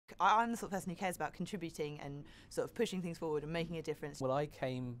I'm the sort of person who cares about contributing and sort of pushing things forward and making a difference. Well, I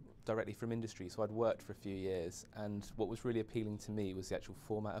came directly from industry, so I'd worked for a few years, and what was really appealing to me was the actual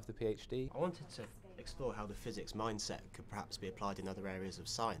format of the PhD. I wanted to explore how the physics mindset could perhaps be applied in other areas of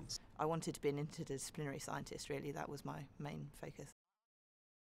science. I wanted to be an interdisciplinary scientist, really. That was my main focus.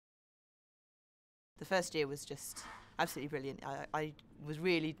 The first year was just absolutely brilliant. I was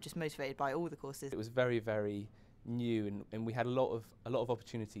really just motivated by all the courses. It was very, very new, and we had a lot of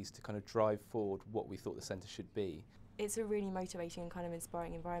opportunities to kind of drive forward what we thought the centre should be. It's a really motivating and kind of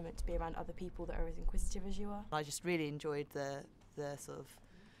inspiring environment to be around other people that are as inquisitive as you are. I just really enjoyed the sort of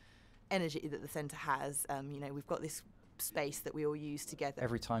energy that the centre has. You know, we've got this space that we all use together.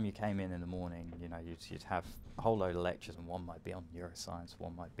 Every time you came in the morning, you know, you'd have a whole load of lectures, and one might be on neuroscience,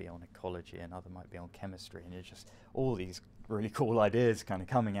 one might be on ecology, another might be on chemistry, and you're just all these really cool ideas kind of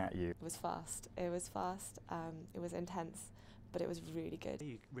coming at you. It was fast, it was intense, but it was really good.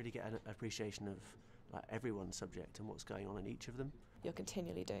 You really get an appreciation of like everyone's subject and what's going on in each of them. You're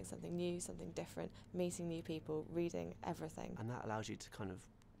continually doing something new, something different, meeting new people, reading everything. And that allows you to kind of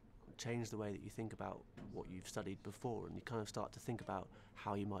change the way that you think about what you've studied before, and you kind of start to think about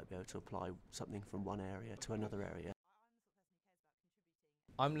how you might be able to apply something from one area to another area.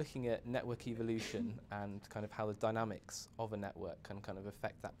 I'm looking at network evolution and kind of how the dynamics of a network can kind of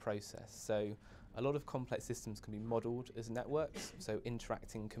affect that process. So a lot of complex systems can be modelled as networks, so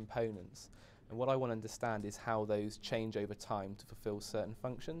interacting components. And what I want to understand is how those change over time to fulfil certain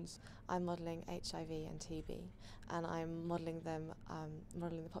functions. I'm modelling HIV and TB, and I'm modelling them,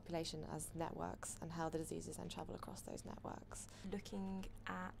 modelling the population as networks and how the diseases then travel across those networks. Looking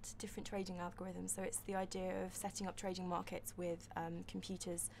at different trading algorithms, so it's the idea of setting up trading markets with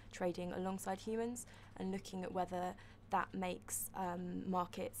computers trading alongside humans, and looking at whether that makes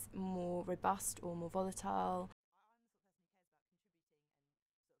markets more robust or more volatile.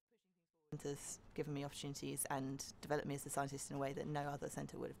 Has given me opportunities and developed me as a scientist in a way that no other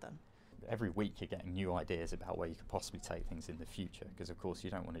centre would have done. Every week you're getting new ideas about where you could possibly take things in the future, because of course you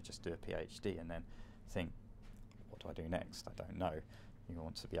don't want to just do a PhD and then think, what do I do next? I don't know. You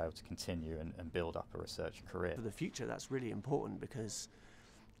want to be able to continue and build up a research career. For the future, that's really important, because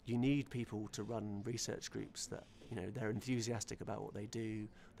you need people to run research groups that, you know, they're enthusiastic about what they do,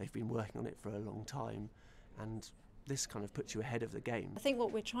 they've been working on it for a long time, and this kind of puts you ahead of the game. I think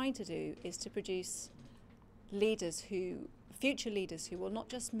what we're trying to do is to produce future leaders who will not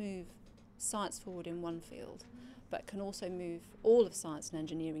just move science forward in one field, but can also move all of science and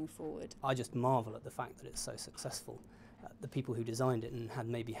engineering forward. I just marvel at the fact that it's so successful. The people who designed it and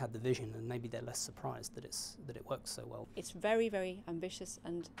maybe had the vision, and maybe they're less surprised that it works so well. It's very, very ambitious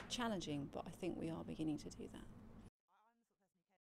and challenging, but I think we are beginning to do that.